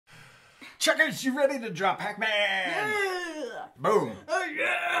Chuckers, you ready to draw Pac-Man? Yeah. Boom. Oh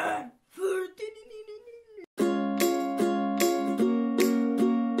yeah.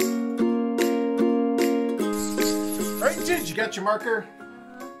 All right, dudes, you got your marker?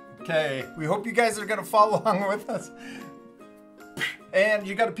 Okay, we hope you guys are gonna follow along with us. And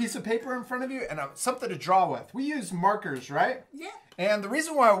you got a piece of paper in front of you and something to draw with. We use markers, right? Yeah. And the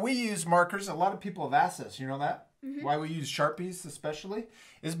reason why we use markers, a lot of people have asked us, you know that? Why we use Sharpies especially,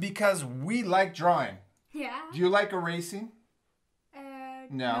 is because we like drawing. Yeah. Do you like erasing?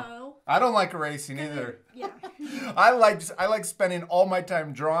 No. I don't like erasing either. Yeah. I like spending all my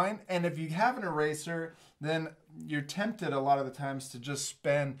time drawing, and if you have an eraser, then you're tempted a lot of the times to just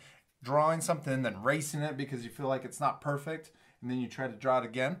spend drawing something, then erasing it because you feel like it's not perfect, and then you try to draw it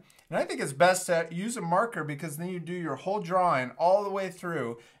again. And I think it's best to use a marker because then you do your whole drawing all the way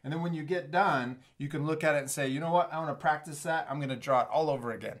through, and then when you get done, you can look at it and say, you know what, I want to practice that. I'm going to draw it all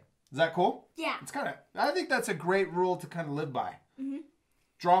over again. Is that cool? Yeah. It's I think that's a great rule to kind of live by.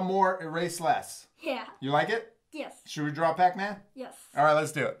 Draw more, erase less. Yeah. You like it? Yes. Should we draw Pac-Man? Yes. All right,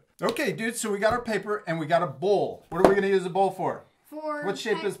 let's do it. Okay, dude, so we got our paper and we got a bowl. What are we going to use a bowl for? What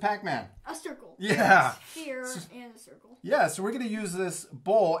shape is Pac-Man? A circle. Yeah. Sphere and a circle. Yeah, so we're going to use this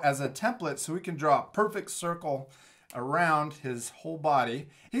bowl as a template so we can draw a perfect circle around his whole body.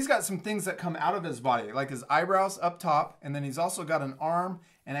 He's got some things that come out of his body, like his eyebrows up top, and then he's also got an arm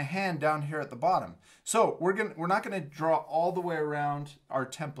and a hand down here at the bottom. So we're not going to draw all the way around our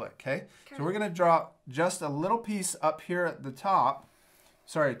template, okay? So we're going to draw just a little piece up here at the top,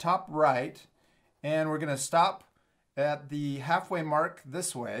 top right, and we're going to stop at the halfway mark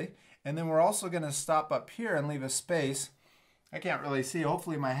this way, and then we're also going to stop up here and leave a space. I can't really see,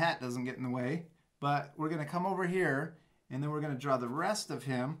 hopefully my hat doesn't get in the way, but we're going to come over here, and then we're going to draw the rest of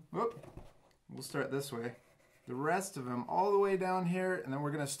him. Whoop, we'll start this way. The rest of him all the way down here, and then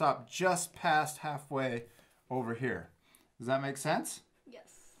we're going to stop just past halfway over here. Does that make sense? Yes.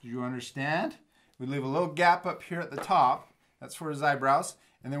 Do you understand? We leave a little gap up here at the top. That's for his eyebrows.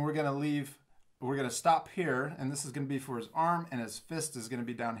 And then we're going to stop here, and this is going to be for his arm, and his fist is going to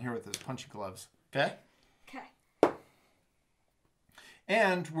be down here with his punchy gloves. Okay? Okay.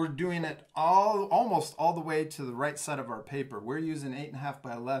 And we're doing it almost all the way to the right side of our paper. We're using 8.5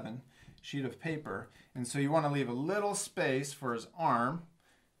 by 11 sheet of paper, and so you want to leave a little space for his arm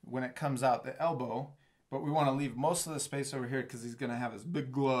when it comes out the elbow, but we want to leave most of the space over here because he's going to have his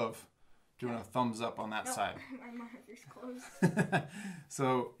big glove doing a thumbs up on that side. My marker's closed.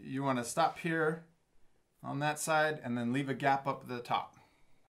 So you want to stop here on that side and then leave a gap up at the top.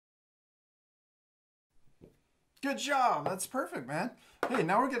 Good job. That's perfect, man. Hey,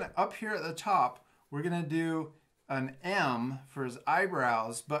 now we're going to, up here at the top, we're going to do an M for his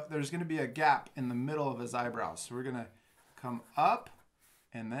eyebrows, but there's going to be a gap in the middle of his eyebrows. So we're going to come up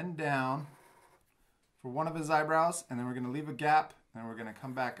and then down for one of his eyebrows, and then we're going to leave a gap, and we're going to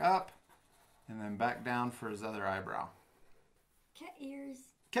come back up and then back down for his other eyebrow. Cat ears.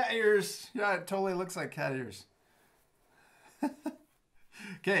 Cat ears. Yeah, it totally looks like cat ears.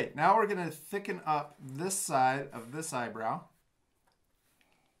 Okay, now we're going to thicken up this side of this eyebrow.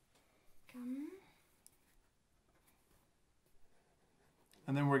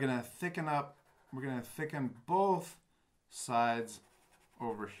 And then we're going to thicken both sides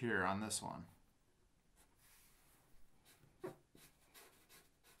over here on this one.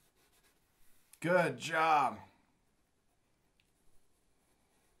 Good job.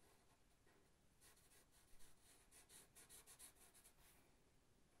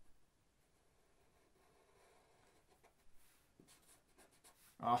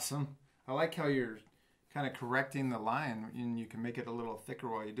 Awesome. I like how you're kind of correcting the line, and you can make it a little thicker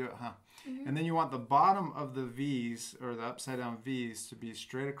while you do it, huh? And then you want the bottom of the V's, or the upside down V's, to be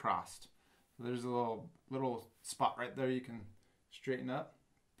straight across. So there's a little spot right there you can straighten up.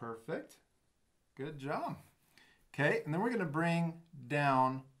 Perfect. Good job. Okay, and then we're going to bring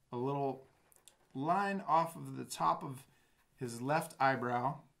down a little line off of the top of his left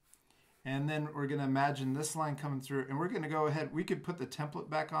eyebrow. And then we're going to imagine this line coming through, and we're going to go ahead. We could put the template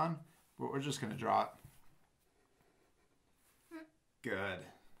back on, but we're just going to draw it. Good.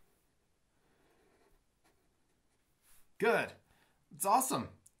 Good. It's awesome.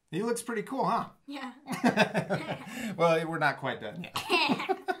 He looks pretty cool, huh? Yeah. Well, we're not quite done yet.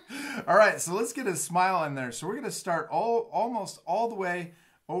 All right, so let's get a smile in there. So we're going to start almost all the way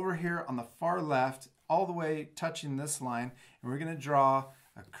over here on the far left, all the way touching this line, and we're going to draw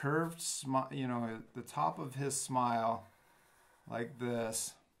a curved smile, you know, at the top of his smile, like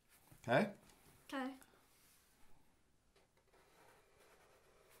this. Okay? Okay.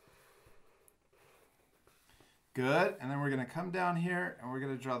 Good. And then we're going to come down here and we're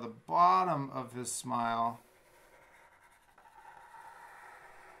going to draw the bottom of his smile.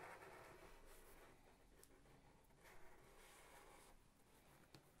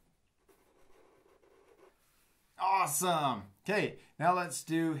 Awesome. Okay, now let's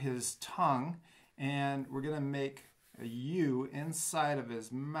do his tongue. And we're going to make a U inside of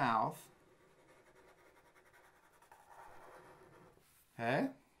his mouth. Okay.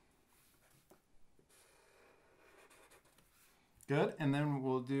 Good. And then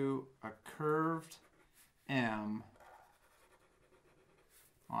we'll do a curved M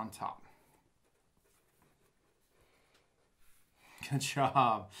on top. Good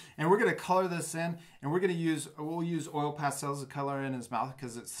job. And we're going to color this in, and we'll use oil pastels to color in his mouth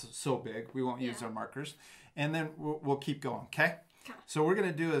because it's so big. We won't use our markers. And then we'll keep going, okay? So we're going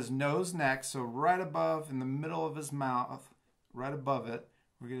to do his nose next. So right above, in the middle of his mouth, right above it,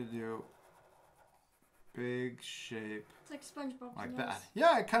 we're going to do big shape. It's like SpongeBob's like nose. that.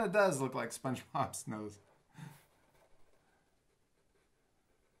 Yeah, it kind of does look like SpongeBob's nose.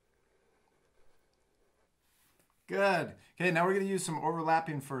 Good. Okay, now we're going to use some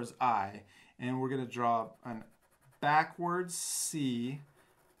overlapping for his eye. And we're going to draw an backwards C,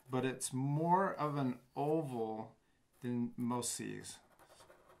 but it's more of an oval than most C's.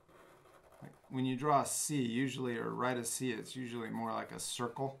 Like when you draw a C, usually, or write a C, it's usually more like a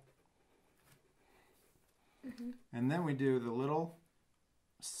circle. Mm-hmm. And then we do the little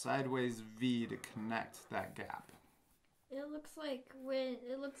sideways V to connect that gap. It looks like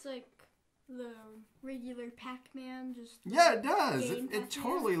the regular Pac-Man, just yeah, it does. It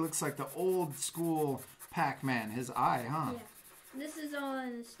totally looks like the old school Pac-Man. His eye, huh? Yeah. This is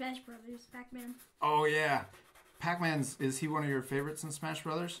on Smash Brothers Pac-Man. Oh yeah, Pac-Man's. Is he one of your favorites in Smash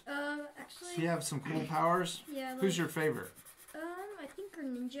Brothers? Actually. Does he have some cool powers? Yeah. Who's your favorite? I think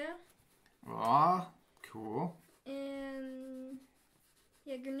Greninja. Aw, cool. And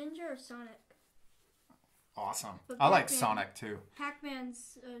yeah, Greninja or Sonic. Awesome. But I like Sonic too.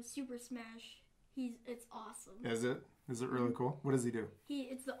 Pac-Man's Super Smash. It's awesome. Is it? Is it really cool? What does he do?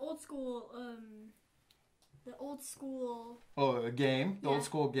 It's the old school. Oh, a game. The old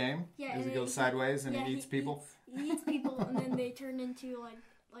school game. Yeah. Does he go sideways and he eats people? He eats people, and then they turn into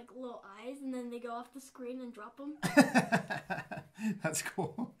like little eyes, and then they go off the screen and drop them. That's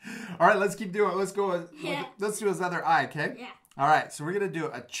cool. All right, let's keep doing it. Let's go. Let's do his other eye, okay? Yeah. All right, so we're gonna do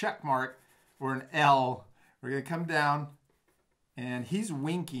a check mark or an L. We're going to come down, and he's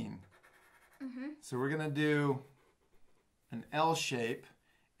winking. Mm-hmm. So we're going to do an L shape,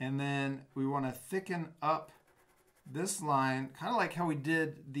 and then we want to thicken up this line, kind of like how we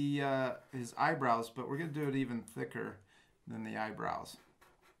did his eyebrows, but we're going to do it even thicker than the eyebrows.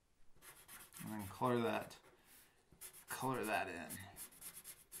 And then color that in.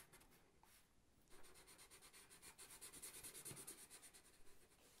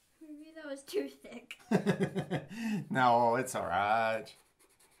 Maybe that was too thick. No, it's all right.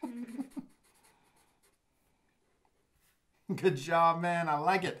 Good job, man. I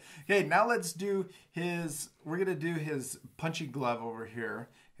like it. Okay, now let's do we're going to do his punchy glove over here.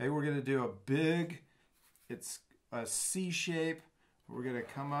 Okay, we're going to do it's a C shape. We're going to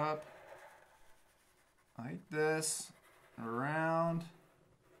come up like this, around,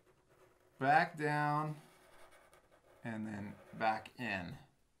 back down, and then back in.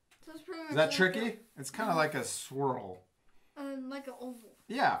 So it's pretty much Is that tricky? It's kind of like a swirl. Like an oval.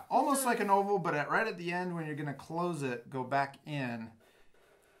 Yeah, almost like an oval, but right at the end when you're going to close it, go back in.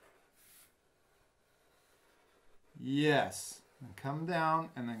 Yes. And come down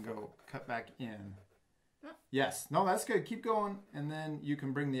and then go cut back in. Oh. Yes. No, that's good. Keep going, and then you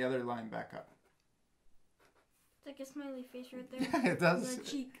can bring the other line back up. It's like a smiley face right there. Yeah, it does. The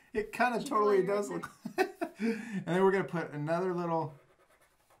cheek. It kind of totally does look. And then we're going to put another little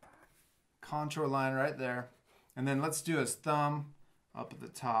contour line right there. And then let's do his thumb up at the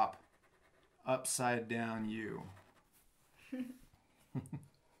top, upside down U.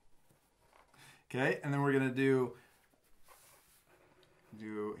 Okay, and then we're going to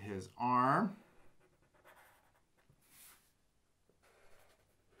do his arm.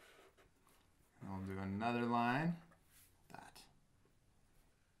 And we'll do another line. That.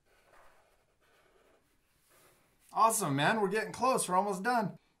 Awesome, man. We're getting close. We're almost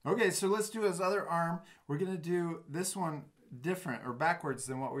done. Okay, so let's do his other arm. We're going to do this one different or backwards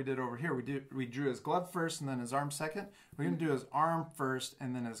than what we did over here. We drew his glove first and then his arm second. We're going to do his arm first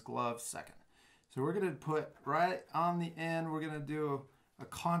and then his glove second. So we're going to put right on the end, we're going to do a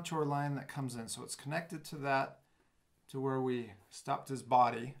contour line that comes in. So it's connected to that, to where we stopped his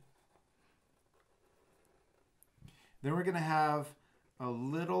body. Then we're going to have a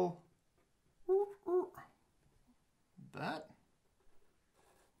little that.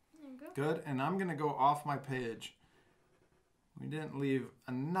 There you go. Good, and I'm gonna go off my page. We didn't leave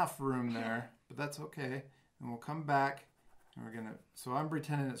enough room there, but that's okay. And we'll come back, and we're gonna, so I'm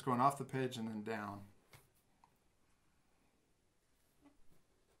pretending it's going off the page and then down.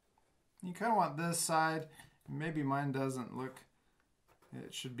 You kind of want this side, maybe mine doesn't look,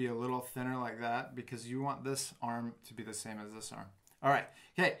 it should be a little thinner like that because you want this arm to be the same as this arm. All right,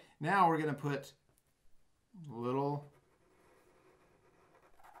 okay, now we're gonna put little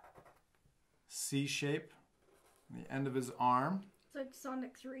C shape on the end of his arm. It's like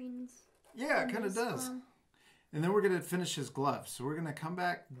Sonic's rings. Yeah, it kind of does. And then we're gonna finish his glove. So we're gonna come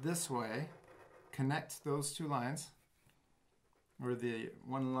back this way, connect those two lines, or the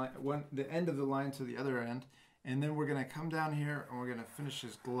the end of the line to the other end, and then we're gonna come down here and we're gonna finish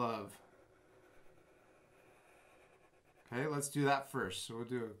his glove. Okay, let's do that first. So we'll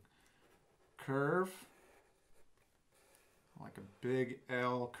do a curve, like a big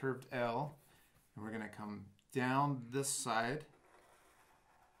L, curved L, and we're gonna come down this side.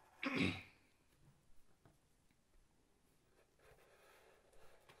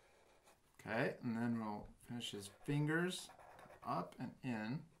 Okay, and then we'll finish his fingers up and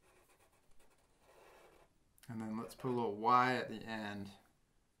in. And then let's put a little Y at the end.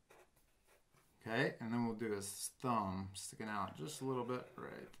 Okay, and then we'll do his thumb sticking out just a little bit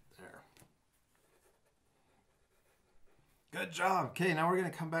right there. Good job. Okay, now we're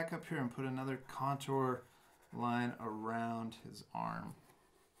going to come back up here and put another contour line around his arm.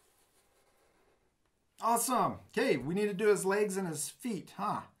 Awesome. Okay, we need to do his legs and his feet,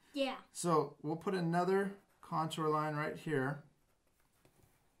 huh? Yeah. So we'll put another contour line right here.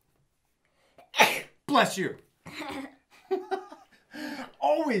 Bless you.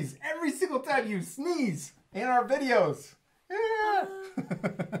 Always, every single time you sneeze in our videos. Yeah.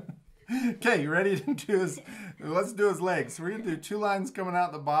 Okay, you ready to do his, let's do his legs. We're gonna do two lines coming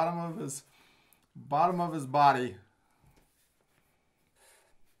out the bottom of his body.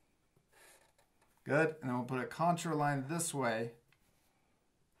 Good, and then we'll put a contour line this way.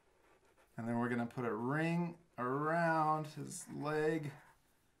 And then we're gonna put a ring around his leg.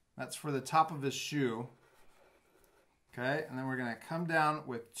 That's for the top of his shoe. Okay, and then we're gonna come down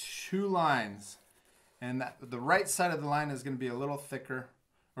with two lines. And the right side of the line is gonna be a little thicker,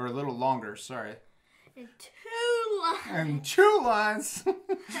 or a little longer, sorry. And two lines. And two lines.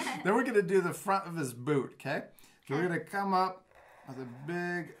 Then we're gonna do the front of his boot, okay? So we're gonna come up with a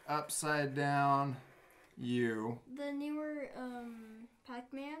big upside down U. The newer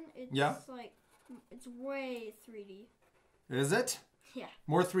Pac-Man, it's like, it's way 3D. Is it? Yeah.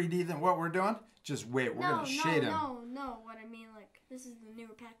 More 3D than what we're doing? Just wait, we're gonna shade him. No, what I mean, like, this is the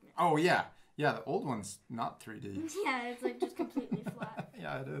newer Pac-Man. Oh yeah. Yeah, the old one's not 3D. Yeah, it's like just completely flat.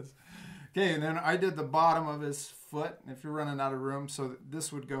 Yeah, it is. Okay, and then I did the bottom of his foot. If you're running out of room, so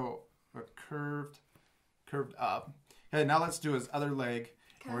this would go curved up. Okay, now let's do his other leg.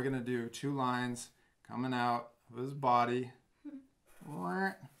 Okay. We're gonna do two lines coming out of his body.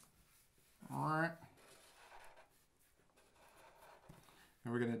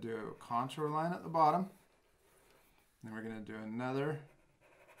 And we're gonna do a contour line at the bottom. Then we're gonna do another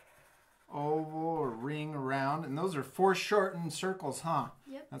oval or ring around, and those are foreshortened circles, huh?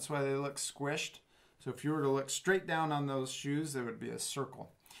 Yep. That's why they look squished. So if you were to look straight down on those shoes, there would be a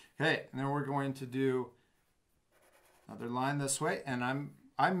circle. Okay, and then we're going to do another line this way, and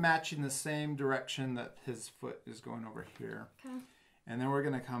I'm matching the same direction that his foot is going over here. Okay. And then we're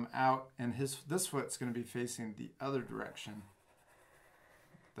going to come out, and this foot's going to be facing the other direction.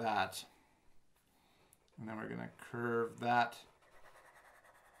 That. And then we're going to curve that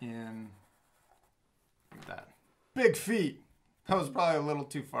in like that. Big feet. That was probably a little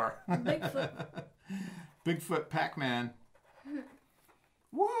too far. Bigfoot. Bigfoot Pac-Man.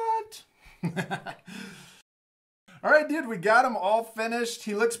 What? All right, dude, we got him all finished.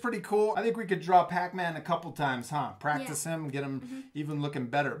 He looks pretty cool. I think we could draw Pac-Man a couple times, huh? Practice him, get him even looking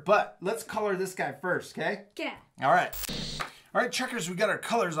better. But let's color this guy first, okay? Yeah. All right. All right, checkers, we got our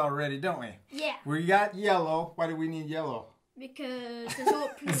colors already, don't we? Yeah. We got yellow. Why do we need yellow? Because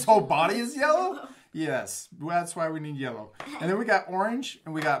his whole body is yellow? Yes, well, that's why we need yellow. And then we got orange,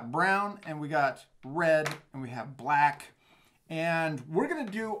 and we got brown, and we got red, and we have black. And we're going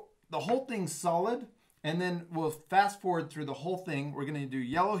to do the whole thing solid, and then we'll fast forward through the whole thing. We're going to do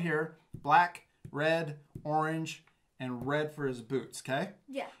yellow here, black, red, orange, and red for his boots, okay?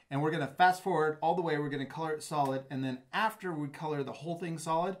 Yeah. And we're going to fast forward all the way. We're going to color it solid, and then after we color the whole thing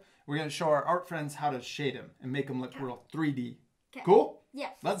solid, we're going to show our art friends how to shade him and make him look real 3D. Okay. Cool?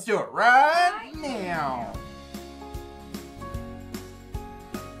 Yes. Let's do it right now.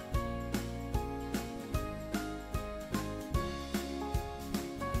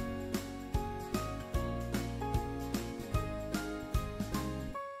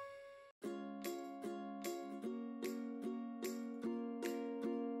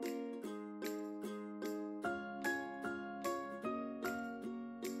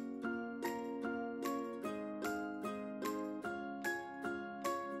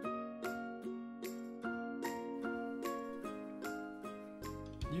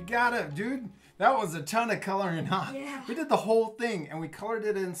 You got it, dude. That was a ton of coloring, huh? Yeah. We did the whole thing and we colored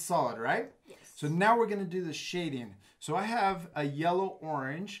it in solid, right? Yes. So now we're going to do the shading. So I have a yellow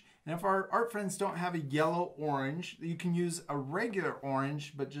orange, and if our art friends don't have a yellow orange, you can use a regular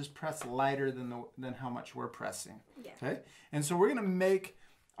orange, but just press lighter than how much we're pressing. Yeah. Okay? And so we're going to make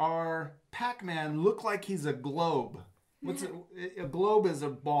our Pac-Man look like he's a globe. A globe is a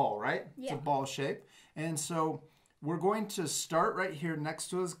ball, right? Yeah. It's a ball shape. And so we're going to start right here next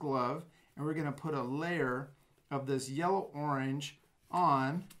to his glove, and we're going to put a layer of this yellow orange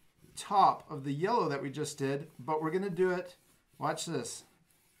on top of the yellow that we just did, but we're going to do it, watch this.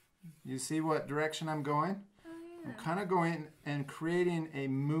 You see what direction I'm going? Oh, yeah. I'm kind of going and creating a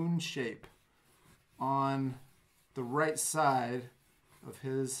moon shape on the right side of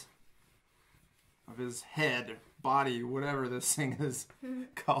his head, body, whatever this thing is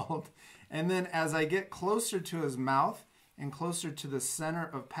called. And then as I get closer to his mouth and closer to the center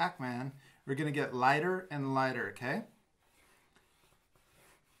of Pac-Man, we're going to get lighter and lighter, okay?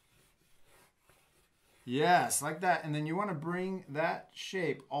 Yes, like that. And then you want to bring that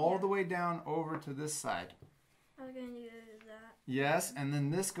shape all the way down over to this side. I was going to do that. Yes, and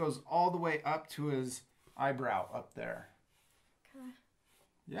then this goes all the way up to his eyebrow up there. Okay.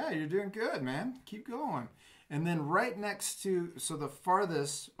 Yeah, you're doing good, man. Keep going. And then right next to, so the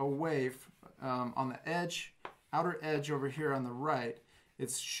farthest away on the edge, outer edge over here on the right, it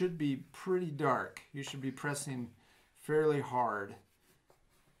should be pretty dark. You should be pressing fairly hard.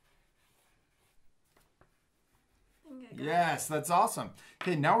 Yes, that's awesome.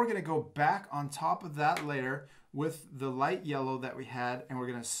 Okay, now we're going to go back on top of that layer with the light yellow that we had, and we're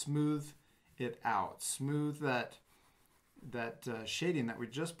going to smooth it out. Smooth that shading that we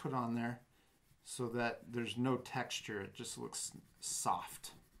just put on there so that there's no texture. It just looks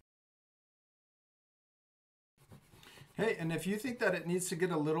soft. Okay, and if you think that it needs to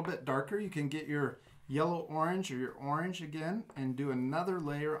get a little bit darker, you can get your yellow orange or your orange again and do another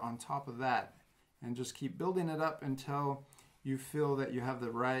layer on top of that. And just keep building it up until you feel that you have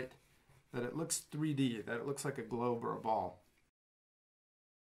that it looks 3D, that it looks like a globe or a ball.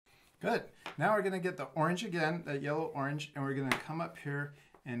 Good. Now we're going to get the orange again, that yellow orange, and we're going to come up here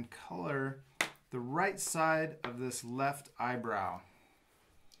and color the right side of this left eyebrow.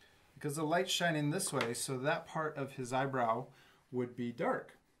 Because the light's shining this way, so that part of his eyebrow would be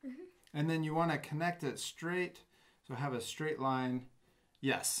dark. Mm-hmm. And then you want to connect it straight, so have a straight line.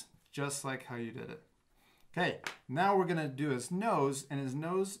 Yes. Just like how you did it. Okay, now we're going to do his nose, and his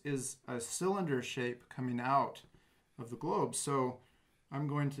nose is a cylinder shape coming out of the globe. So I'm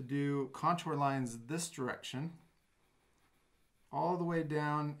going to do contour lines this direction, all the way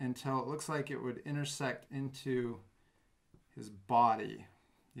down until it looks like it would intersect into his body.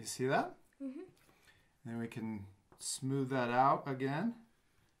 You see that? Mm-hmm. Then we can smooth that out again,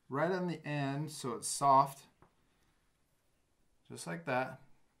 right on the end so it's soft, just like that.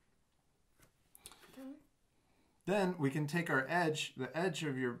 Then we can take our edge, the edge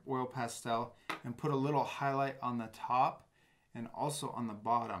of your oil pastel, and put a little highlight on the top and also on the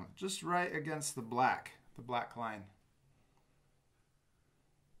bottom, just right against the black line.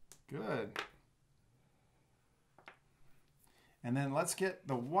 Good. And then let's get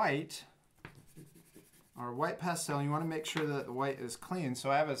the white, our white pastel. You want to make sure that the white is clean. So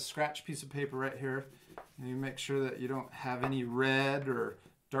I have a scratch piece of paper right here. And you make sure that you don't have any red or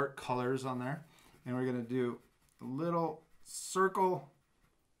dark colors on there. And we're going to do a little circle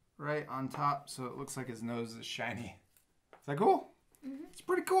right on top so it looks like his nose is shiny. Is that cool? Mm-hmm. It's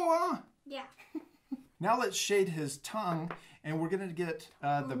pretty cool, huh? Yeah. Now let's shade his tongue, and we're going to get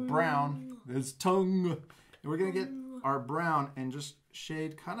the brown, his tongue. And we're going to get our brown and just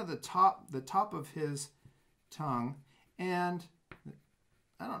shade kind of the top of his tongue. And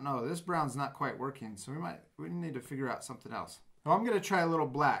I don't know, this brown's not quite working, so we need to figure out something else. Well, I'm going to try a little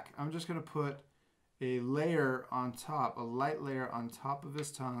black. I'm just going to put a layer on top, a light layer on top of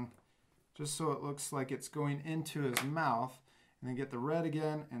his tongue, just so it looks like it's going into his mouth, and then get the red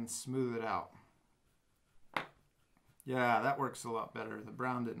again and smooth it out. Yeah, that works a lot better. The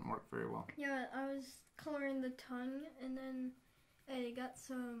brown didn't work very well. Yeah, I was coloring the tongue, and then I got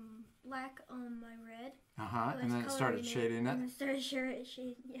some black on my red. And then it started shading it. And it started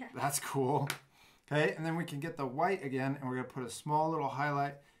shading, yeah. That's cool. Okay, and then we can get the white again, and we're going to put a small little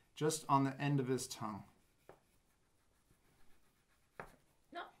highlight just on the end of his tongue.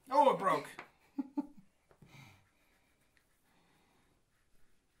 No. Oh, it broke.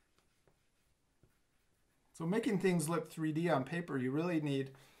 So making things look 3D on paper, you really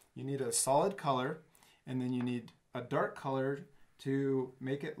need a solid color, and then you need a dark color to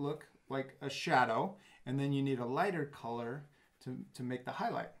make it look like a shadow, and then you need a lighter color to make the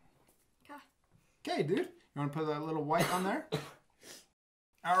highlight. Okay. Okay, dude. You want to put a little white on there?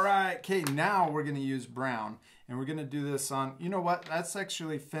 All right. Okay, now we're going to use brown. And we're going to do this on, you know what? Let's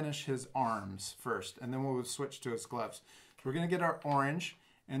actually finish his arms first. And then we'll switch to his gloves. We're going to get our orange.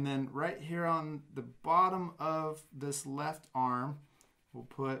 And then right here on the bottom of this left arm, we'll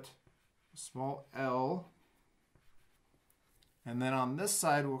put a small L. And then on this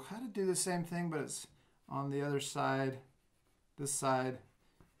side, we'll kind of do the same thing, but it's on the other side, this side.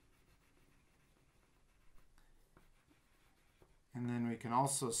 And then we can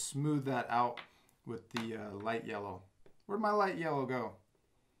also smooth that out with the light yellow. Where'd my light yellow go?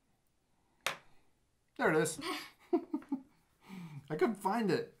 There it is. I couldn't find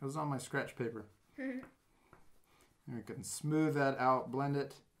it. It was on my scratch paper. And we can smooth that out, blend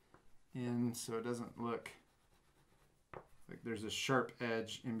it in so it doesn't look like there's a sharp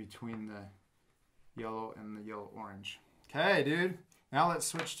edge in between the yellow and the yellow-orange. Okay, dude. Now let's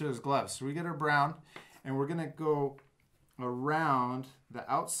switch to his gloves. So we get our brown, and we're going to go around the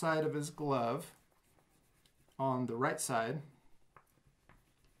outside of his glove on the right side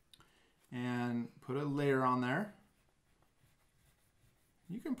and put a layer on there.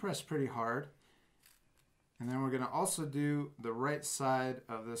 You can press pretty hard. And then we're going to also do the right side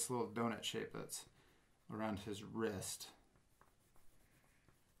of this little donut shape that's around his wrist.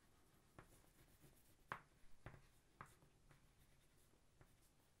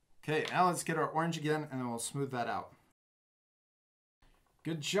 Okay, now let's get our orange again and then we'll smooth that out.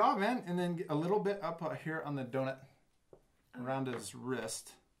 Good job, man. And then a little bit up here on the donut around his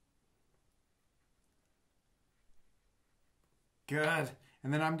wrist. Good.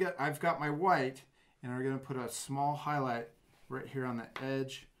 And then I've got my white, and we're going to put a small highlight right here on the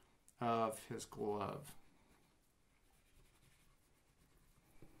edge of his glove.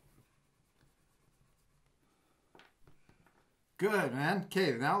 Good, man.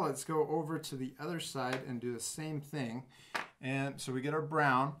 Okay, now let's go over to the other side and do the same thing. And so we get our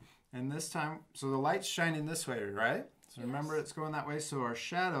brown, and this time, so the light's shining this way, right? So remember, it's going that way. So our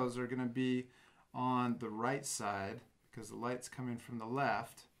shadows are going to be on the right side because the light's coming from the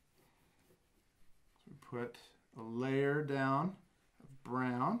left. So we put a layer down of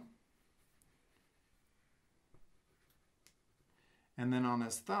brown. And then on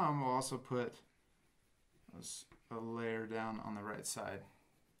his thumb, we'll also put a layer down on the right side.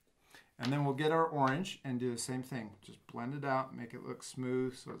 And then we'll get our orange and do the same thing. Just blend it out, make it look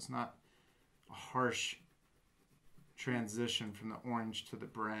smooth so it's not a harsh transition from the orange to the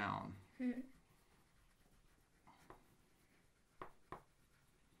brown.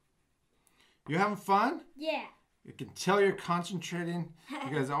 You having fun? Yeah. You can tell you're concentrating.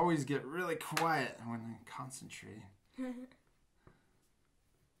 You guys always get really quiet when I'm concentrating.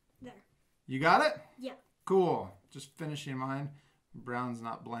 There. You got it? Yeah. Cool. Just finishing mine. Brown's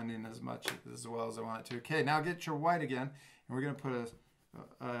not blending as much as well as I want it to. Okay, now get your white again, and we're going to put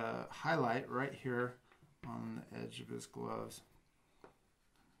a highlight right here on the edge of his gloves.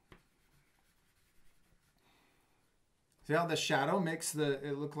 See how the shadow makes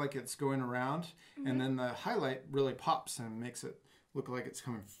it look like it's going around, and then the highlight really pops and makes it look like it's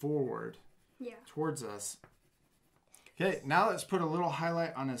coming forward towards us. Okay, now let's put a little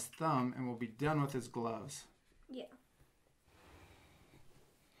highlight on his thumb, and we'll be done with his gloves. Yeah.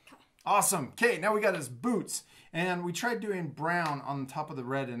 Awesome. Okay, now we got his boots. And we tried doing brown on top of the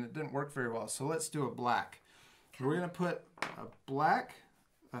red, and it didn't work very well. So let's do a black. Okay. We're going to put a black,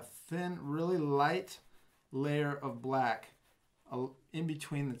 a thin, really light layer of black in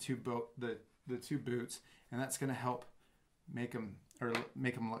between the two boots. And that's going to help make them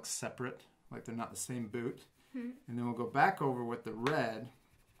look separate, like they're not the same boot. And then we'll go back over with the red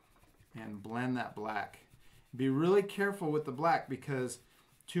and blend that black. Be really careful with the black because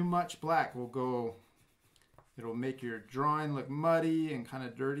too much black it'll make your drawing look muddy and kind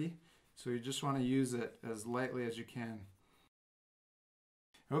of dirty. So you just want to use it as lightly as you can.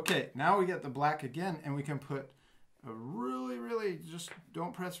 Okay, now we get the black again, and we can put a really, just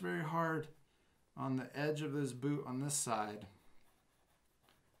don't press very hard on the edge of this boot on this side.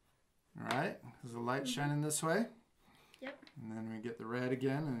 All right, because the light's shining this way. Yep. And then we get the red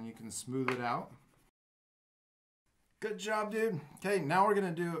again, and you can smooth it out. Good job, dude. Okay, now we're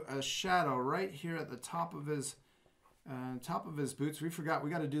gonna do a shadow right here at the top of his boots. We forgot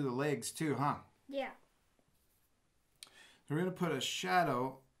we got to do the legs too, huh? Yeah. So we're gonna put a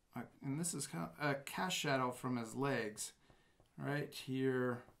shadow, and this is kind of a cast shadow from his legs, right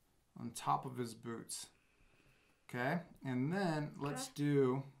here on top of his boots. Okay, and then let's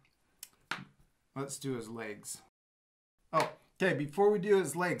do his legs. Oh, okay. Before we do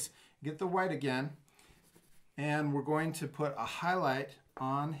his legs, get the white again. And we're going to put a highlight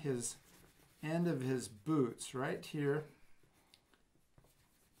on his end of his boots right here.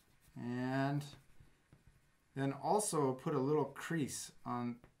 And then also put a little crease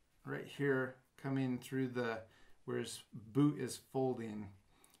on right here coming through the where his boot is folding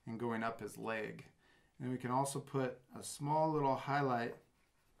and going up his leg. And we can also put a small little highlight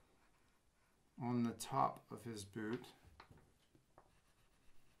on the top of his boot,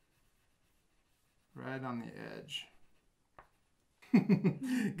 right on the edge.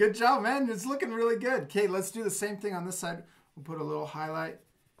 Good job, man. It's looking really good. Okay, let's do the same thing on this side. We'll put a little highlight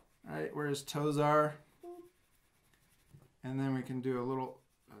right where his toes are. And then we can do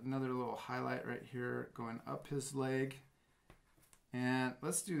another little highlight right here going up his leg. And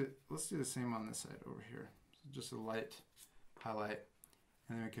let's do the same on this side over here. So just a light highlight,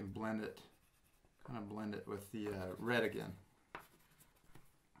 and then we can blend it, kind of blend it with the red again.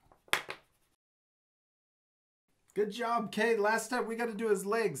 Good job, Kate. Last step, we got to do his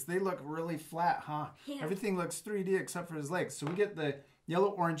legs. They look really flat, huh? Yeah. Everything looks 3D except for his legs. So we get the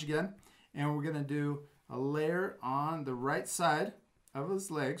yellow-orange again, and we're going to do a layer on the right side of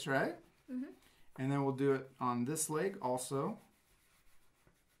his legs, right? Mm-hmm. And then we'll do it on this leg also.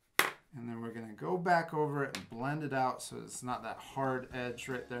 And then we're going to go back over it and blend it out so it's not that hard edge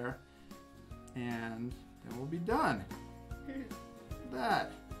right there. And then we'll be done.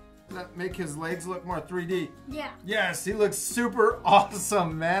 That. Does that make his legs look more 3D? Yeah. Yes, he looks super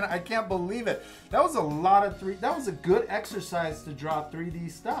awesome, man. I can't believe it. That was a lot of that was a good exercise to draw 3D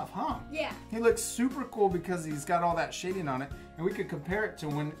stuff, huh? Yeah. He looks super cool because he's got all that shading on it. And we could compare it to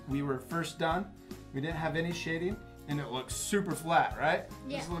when we were first done. We didn't have any shading and it looks super flat, right?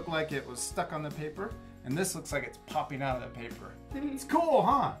 Yeah. This looked like it was stuck on the paper. And this looks like it's popping out of the paper. It's cool,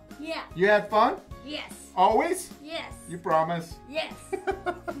 huh? Yeah. You had fun? Yes. Always? Yes. You promise? Yes.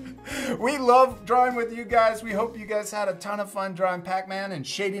 We love drawing with you guys. We hope you guys had a ton of fun drawing Pac-Man and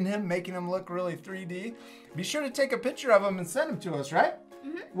shading him, making him look really 3D. Be sure to take a picture of him and send him to us, right?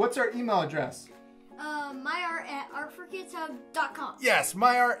 Mm-hmm. What's our email address? myart@artforkidshub.com. Yes,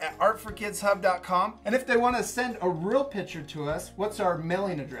 myart@artforkidshub.com. And if they want to send a real picture to us, what's our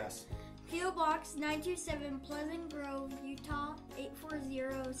mailing address? P.O. Box 927 Pleasant Grove, Utah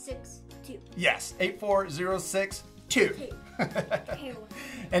 84062. Yes, 84062. Two.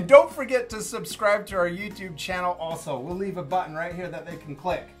 And don't forget to subscribe to our YouTube channel also. We'll leave a button right here that they can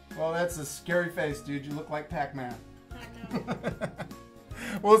click. Well, that's a scary face, dude. You look like Pac-Man.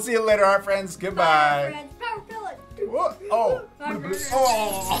 We'll see you later, art friends. Goodbye. Bye, friends. Power pellet. Whoa. Oh.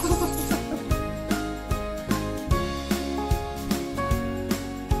 Oh.